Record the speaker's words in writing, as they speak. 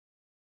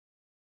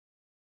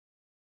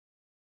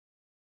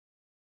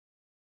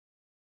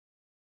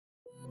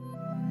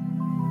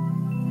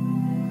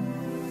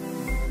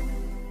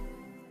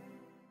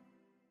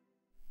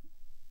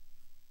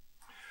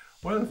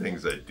One of the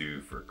things I do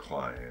for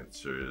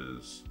clients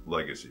is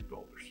legacy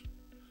builders.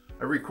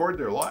 I record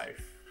their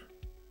life.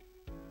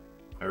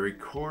 I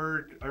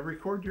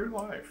record your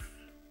life.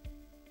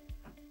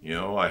 You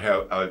know, I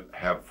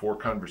have 4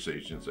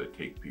 conversations I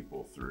take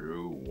people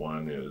through.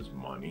 One is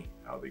money,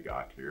 how they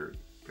got here,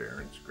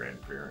 parents,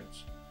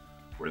 grandparents,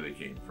 where they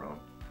came from.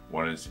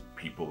 One is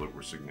people that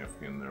were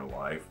significant in their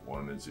life.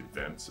 One is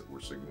events that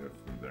were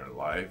significant in their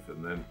life.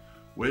 And then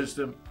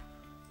wisdom,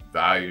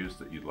 values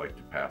that you'd like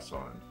to pass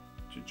on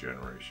to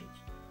generations.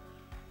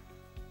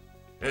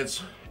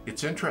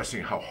 It's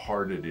interesting how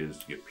hard it is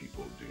to get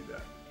people to do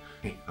that.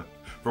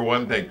 For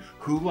one thing,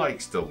 who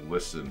likes to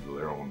listen to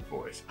their own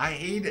voice? I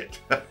hate it.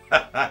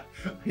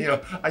 You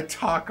know, I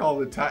talk all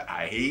the time.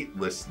 I hate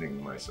listening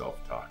to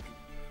myself talk.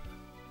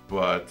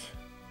 But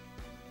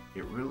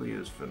it really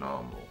is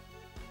phenomenal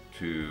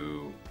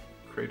to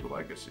create a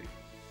legacy.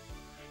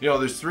 You know,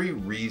 there's 3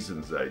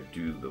 reasons I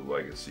do the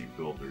legacy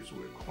builders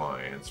with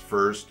clients.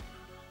 First,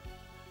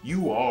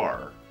 you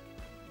are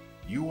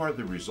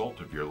the result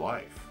of your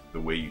life. The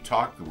way you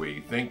talk, the way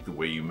you think, the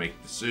way you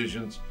make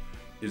decisions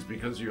is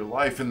because of your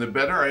life. And the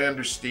better I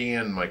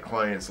understand my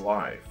client's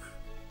life,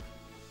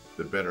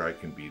 the better I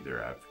can be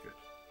their advocate,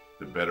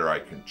 the better I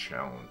can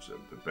challenge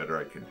them, the better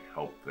I can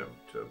help them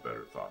to a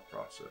better thought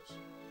process.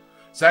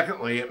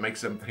 Secondly, it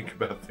makes them think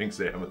about things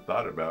they haven't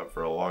thought about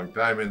for a long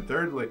time. And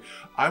thirdly,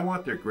 I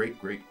want their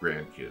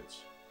great-great-grandkids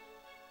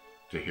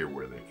to hear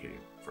where they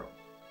came from.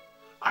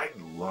 I'd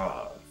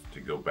love to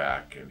go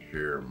back and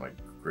hear my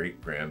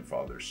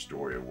great-grandfather's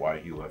story of why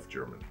he left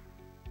Germany.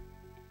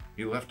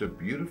 He left a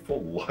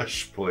beautiful,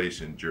 lush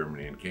place in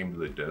Germany and came to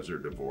the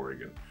desert of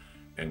Oregon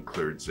and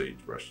cleared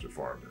sagebrush to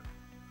farm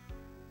it.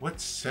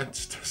 What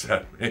sense does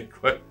that make?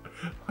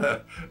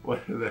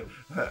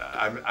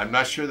 I'm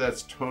not sure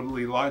that's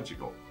totally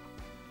logical.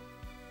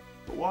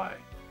 But why?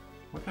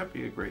 Wouldn't that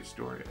be a great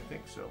story? I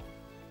think so.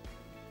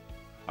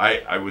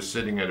 I was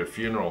sitting at a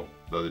funeral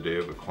the other day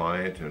of a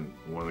client, and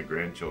one of the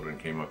grandchildren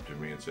came up to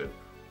me and said,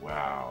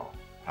 "Wow,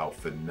 how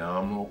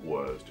phenomenal it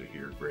was to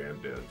hear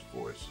Granddad's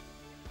voice."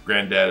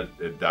 Granddad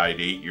had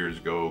died 8 years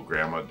ago.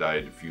 Grandma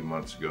died a few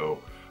months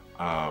ago.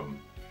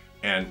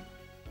 And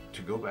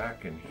to go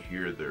back and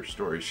hear their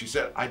stories, she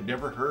said, I'd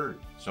never heard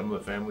some of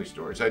the family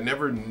stories. I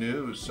never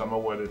knew some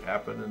of what had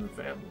happened in the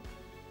family.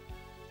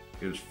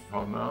 It was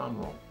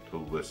phenomenal to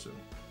listen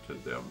to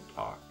them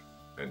talk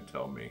and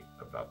tell me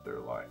about their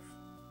life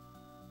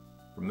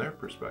from their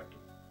perspective,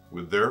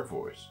 with their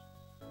voice.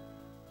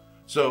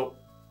 So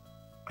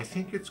I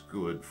think it's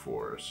good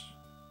for us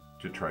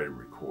to try to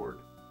record,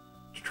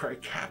 to try to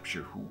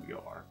capture who we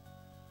are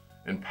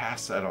and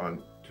pass that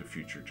on to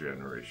future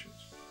generations.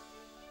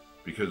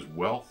 Because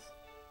wealth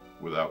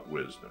without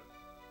wisdom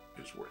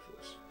is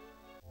worthless.